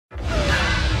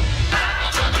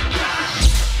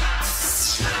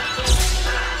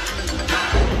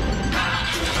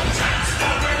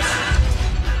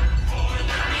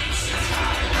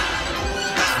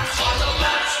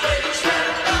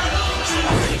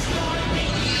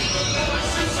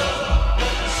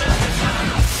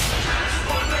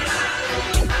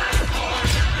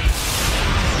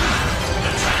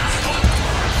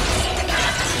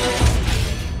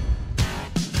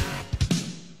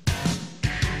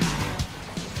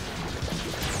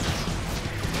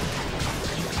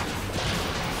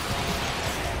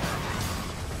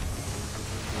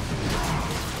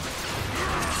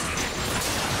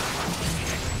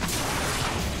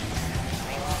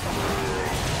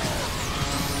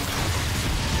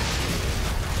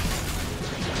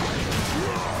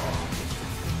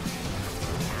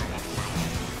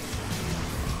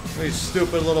These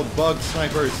stupid little bug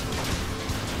snipers.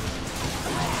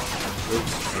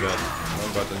 Oops, forgot.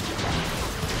 Wrong button.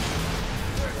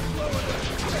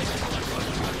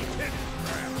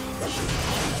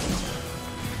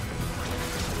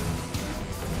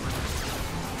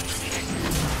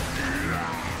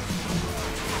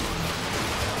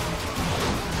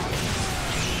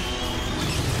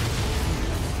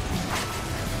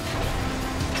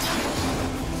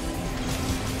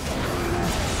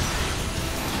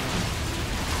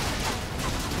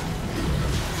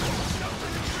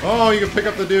 Oh, you can pick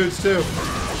up the dudes too.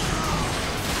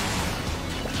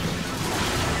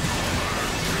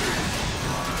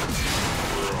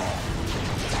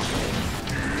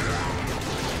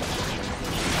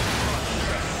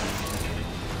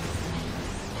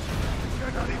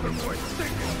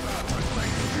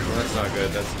 Well, that's not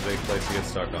good. That's a big place to get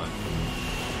stuck on.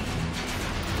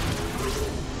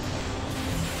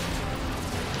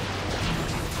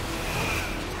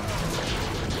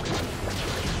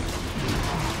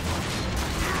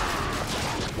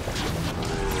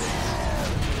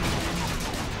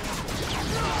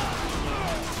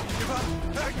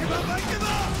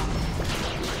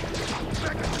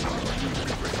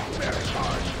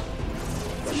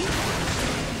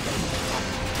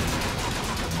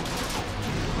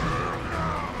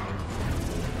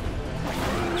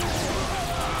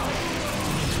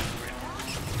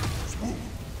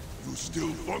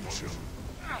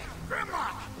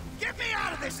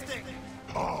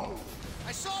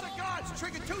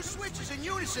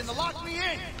 To lock me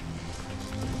in.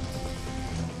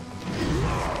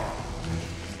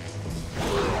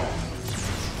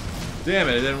 Damn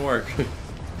it, it didn't work. Now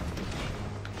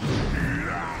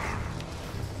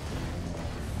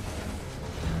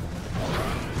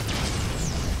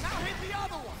hit the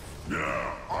other one.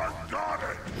 Yeah, I got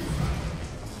it.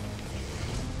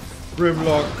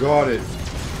 Grimlock got it.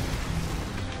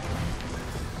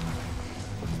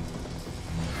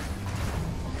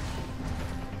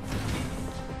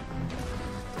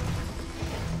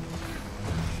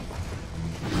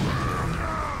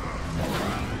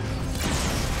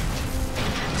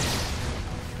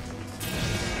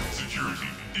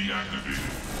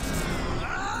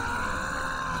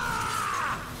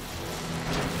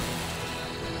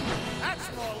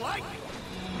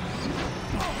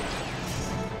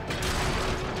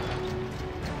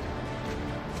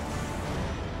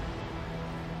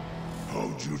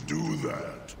 How'd you do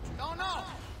that? Don't know,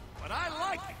 but I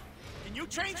like it. Can you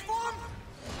change form?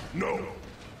 No,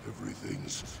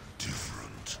 everything's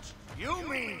different. You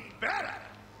mean better?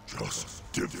 Just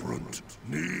different.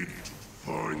 Need to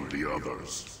find the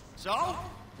others. So,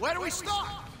 where do we start?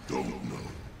 Don't know.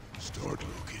 Start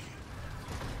looking.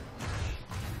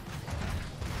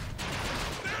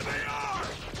 There they are!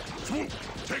 Swoop!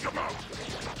 Take them out!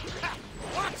 Ha,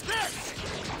 what's this?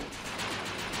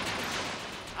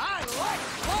 I like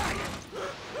fire!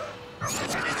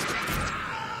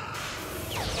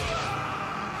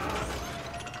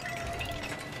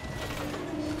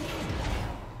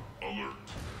 Alert!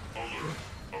 Alert!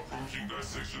 Approaching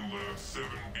dissection lab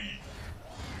 7B.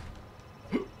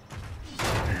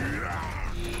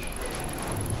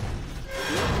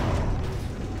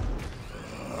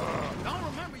 Don't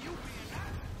remember you being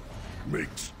that.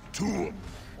 Makes two of them.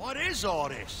 What is all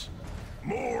this?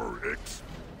 More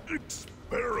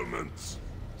experiments.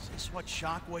 Is this what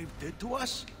Shockwave did to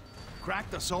us?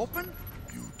 Cracked us open?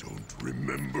 You don't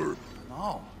remember?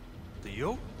 No. Do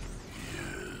you?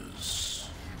 Yes.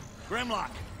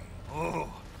 Grimlock.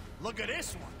 Oh, look at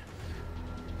this one.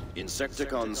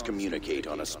 Insecticons communicate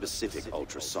on a specific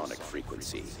ultrasonic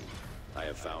frequency. I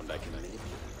have found I can manipulate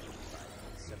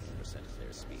 7% of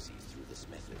their species through this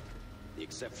method. The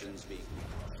exceptions being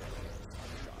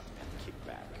shot and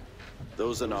kickback.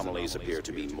 Those anomalies appear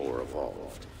to be more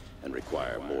evolved and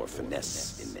require more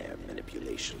finesse in their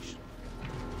manipulation.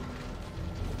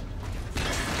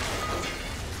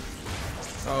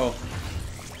 Oh.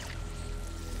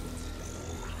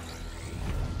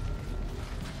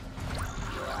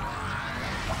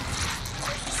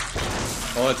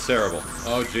 Oh, that's terrible.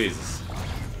 Oh, Jesus.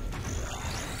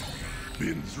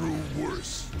 Been through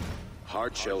worse.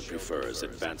 Hardshell prefers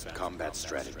advanced combat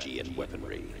strategy and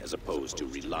weaponry, as opposed to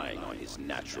relying on his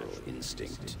natural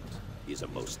instinct. He's a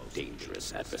most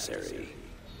dangerous adversary.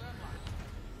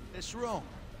 This room.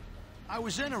 I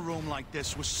was in a room like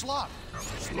this with Slug.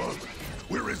 Slug,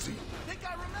 where is he? Think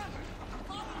I remember.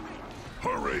 Follow me.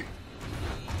 Hurry!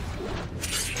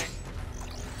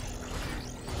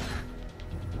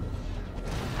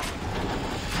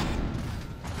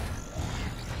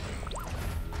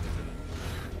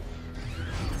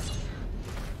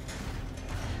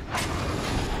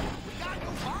 We got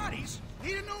no bodies.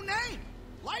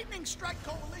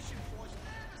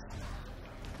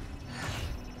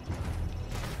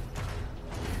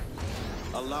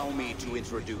 Allow me to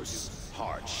introduce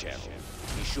Hardshell.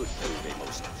 He should prove a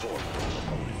most formidable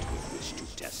opponent with which to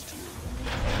test you.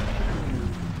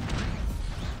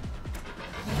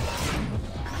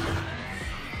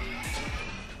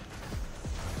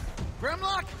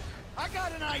 Grimlock, I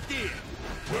got an idea.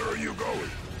 Where are you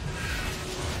going?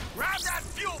 Grab that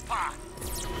fuel pod.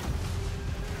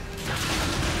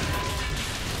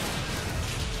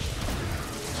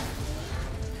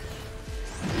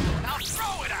 Now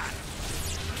throw it at him.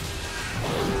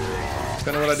 It's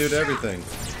kind of what I do to everything.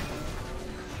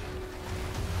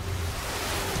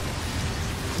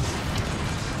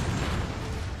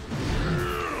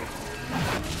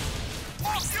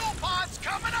 More fuel pods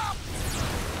coming up.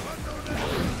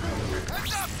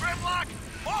 Heads up, Grimlock.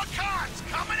 More cars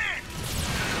coming in.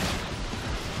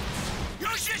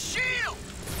 Use your shield.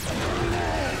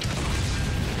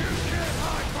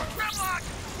 Grimlock,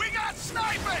 we got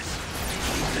snipers.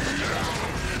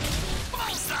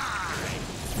 Bullseye.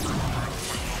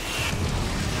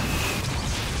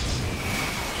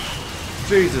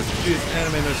 Jesus, jeez,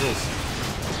 anime missiles.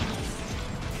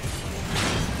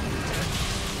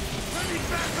 Let me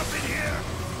back up in here!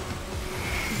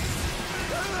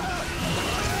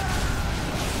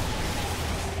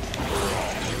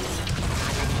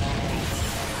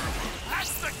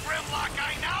 That's the Grimlock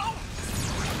I know.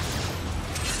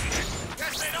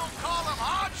 Guess they don't call him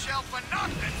Hardshell for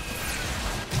nothing.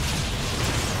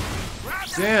 Grab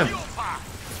that Damn. fuel pod.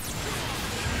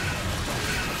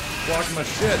 Blocking my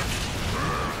shit.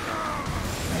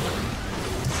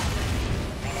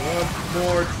 One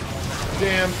more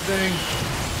damn thing.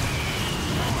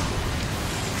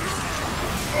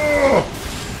 Oh!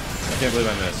 I can't believe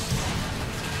I missed.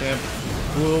 Damn.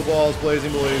 Blue balls,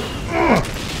 blazing blue. Ugh.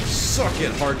 Suck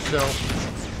it, Hardshell.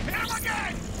 Hit him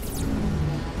again.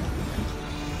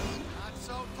 Not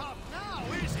so tough now,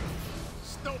 is he?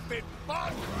 Stupid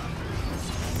bug.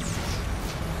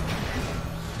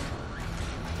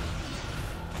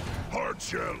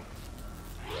 Hardshell!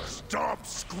 Stop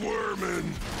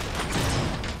squirming!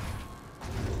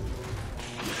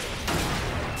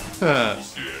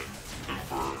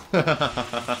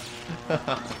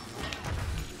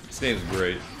 This name's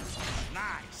great.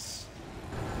 Nice.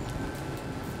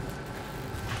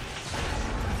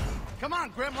 Come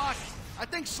on, Grimlock. I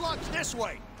think Slug's this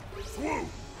way. Swoop!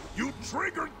 You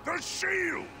triggered the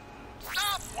shield!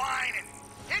 Stop whining.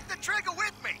 Hit the trigger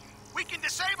with me. We can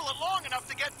disable it long enough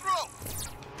to get through.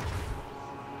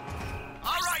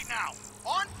 All right now,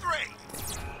 on 3.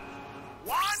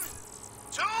 1,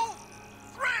 2,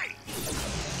 3.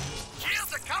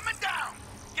 Shields are coming down.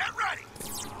 Get ready.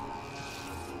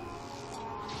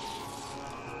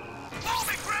 Move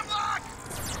it, Grimlock!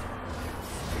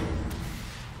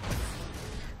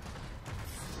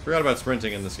 Forgot about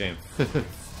sprinting in this game.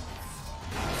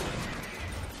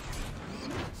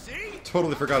 See?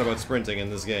 Totally forgot about sprinting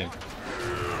in this game.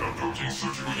 Approaching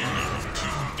surgical unit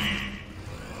 2D.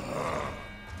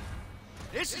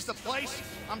 This is the place.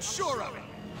 I'm sure of it.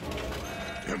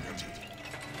 Empty.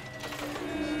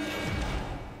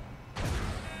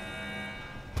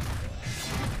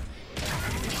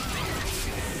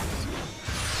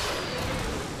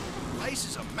 Place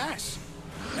is a mess.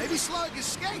 Maybe Slug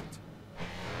escaped.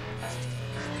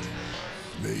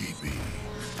 Maybe.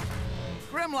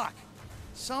 Grimlock,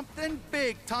 something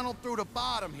big tunneled through the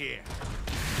bottom here.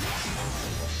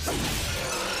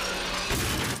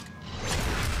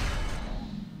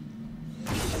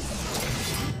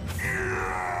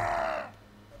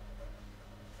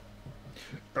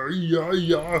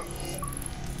 Yeah.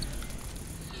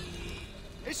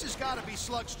 This has got to be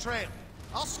Slug's trail.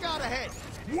 I'll scout ahead.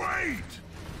 Wait!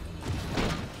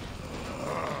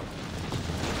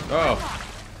 Oh.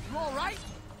 You all right?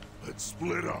 Let's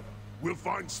split up. We'll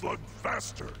find Slug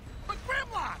faster. But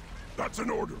Grimlock! That's an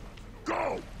order.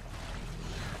 Go!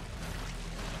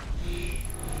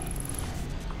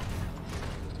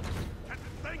 That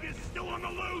thing is still on the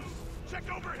loose! Check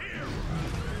over here!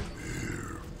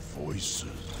 Hear voices.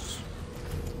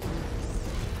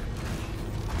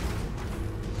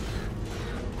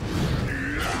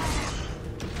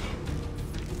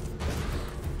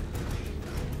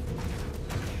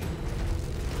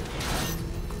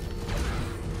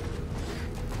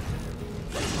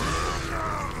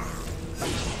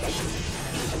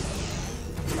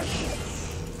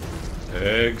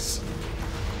 Eggs.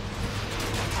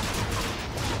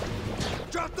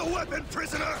 Drop the weapon,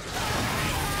 prisoner!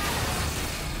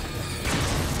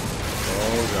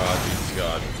 Oh god, Jesus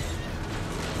God.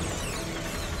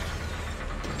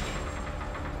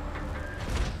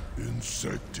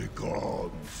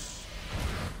 Insecticons.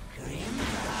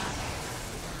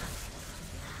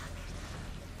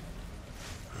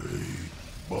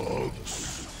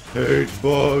 Hate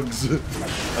bugs.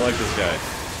 I like this guy.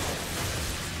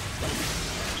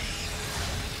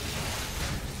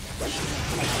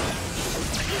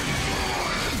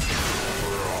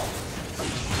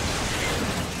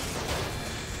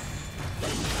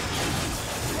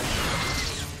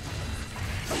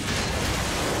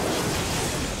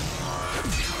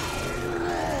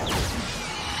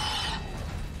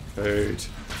 Hate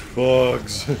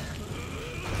bugs.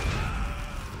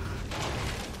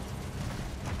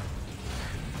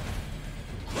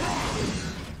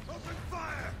 Open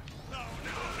fire! No,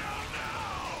 no, no,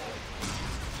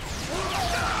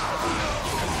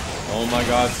 Oh my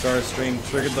god, Starstream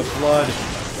triggered the flood.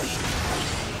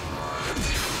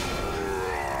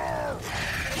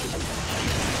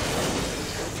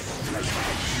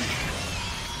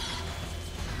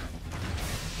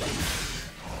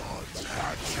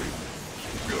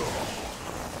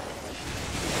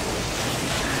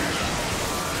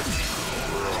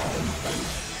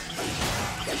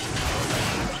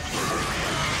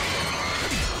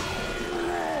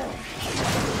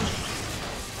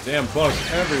 Damn bugs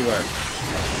everywhere.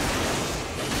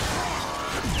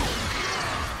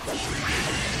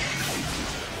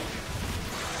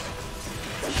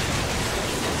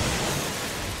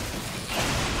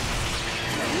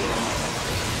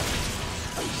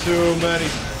 Too many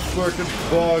freaking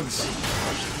bugs.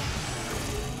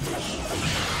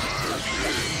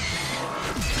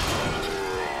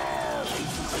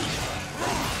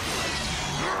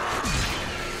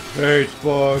 Hate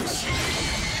bugs.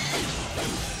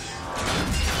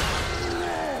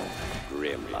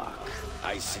 Grimlock,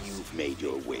 I see you've made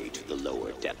your way to the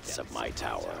lower depths of my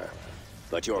tower.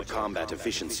 But your combat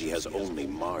efficiency has only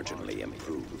marginally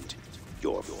improved.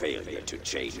 Your failure to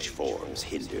change forms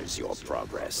hinders your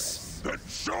progress. Then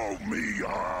show me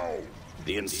how!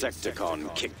 The Insecticon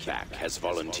Kickback has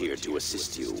volunteered to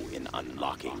assist you in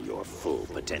unlocking your full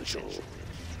potential.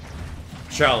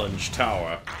 Challenge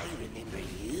tower. I remember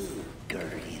you,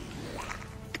 Grimlock.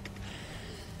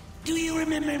 Do you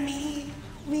remember me?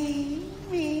 Me?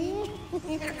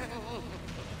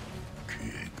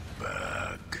 Kick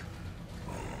back.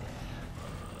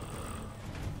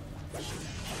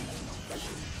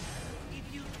 If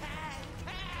you can.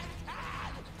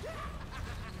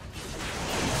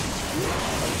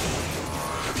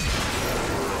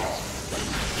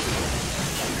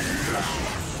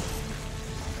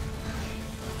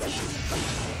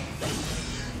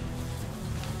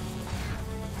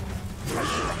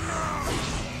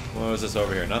 What was this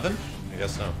over here? Nothing? I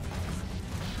guess no.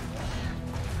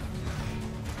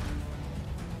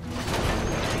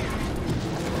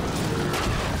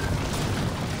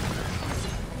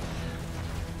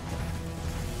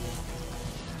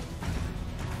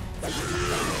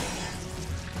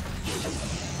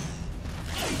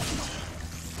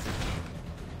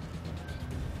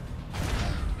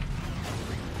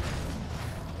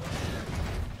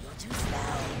 You're too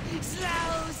slow.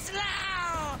 Slow.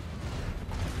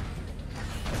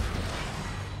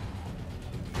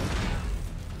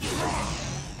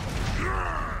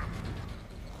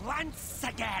 Once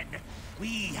again,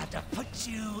 we have to put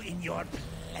you in your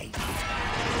place.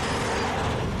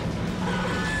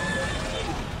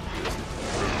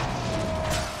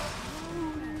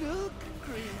 Oh, look,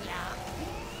 Grimlock.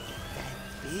 That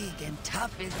big and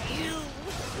tough as you.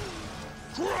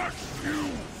 Crush you!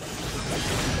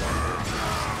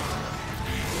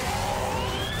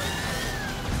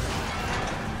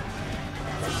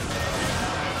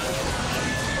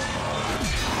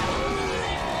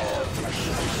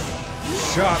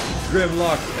 Chop,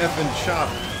 Grimlock, effing chop.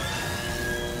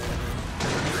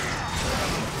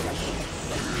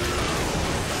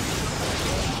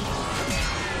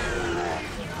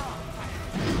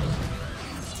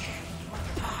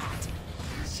 Apart,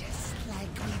 just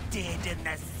like we did in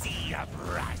the Sea of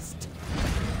Rust.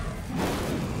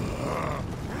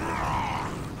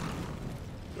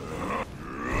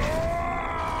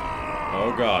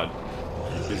 Oh god.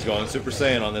 He's going Super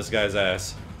Saiyan on this guy's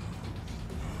ass.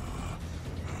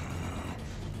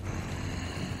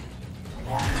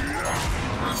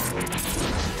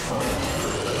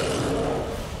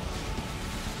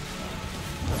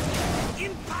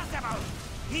 Impossible!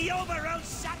 He overrode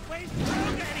Shockwave's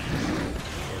programming!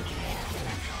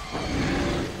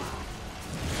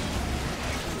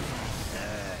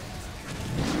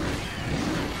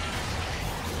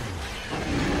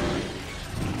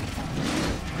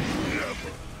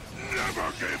 Never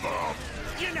give up!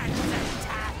 You're not so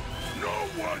tough! No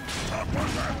one's tougher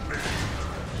than me!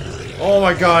 Oh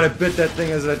my god, it bit that thing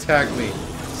as it attacked me.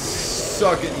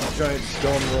 Suck it, you giant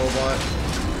dumb robot.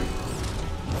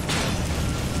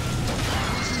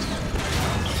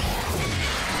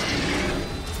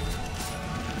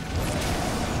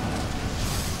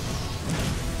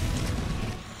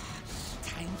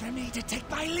 to take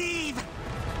my leave.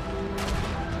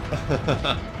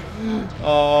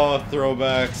 Oh,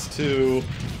 throwbacks too.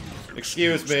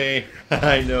 Excuse me.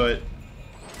 I knew it.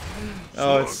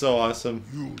 Oh, it's so awesome.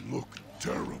 You look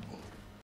terrible.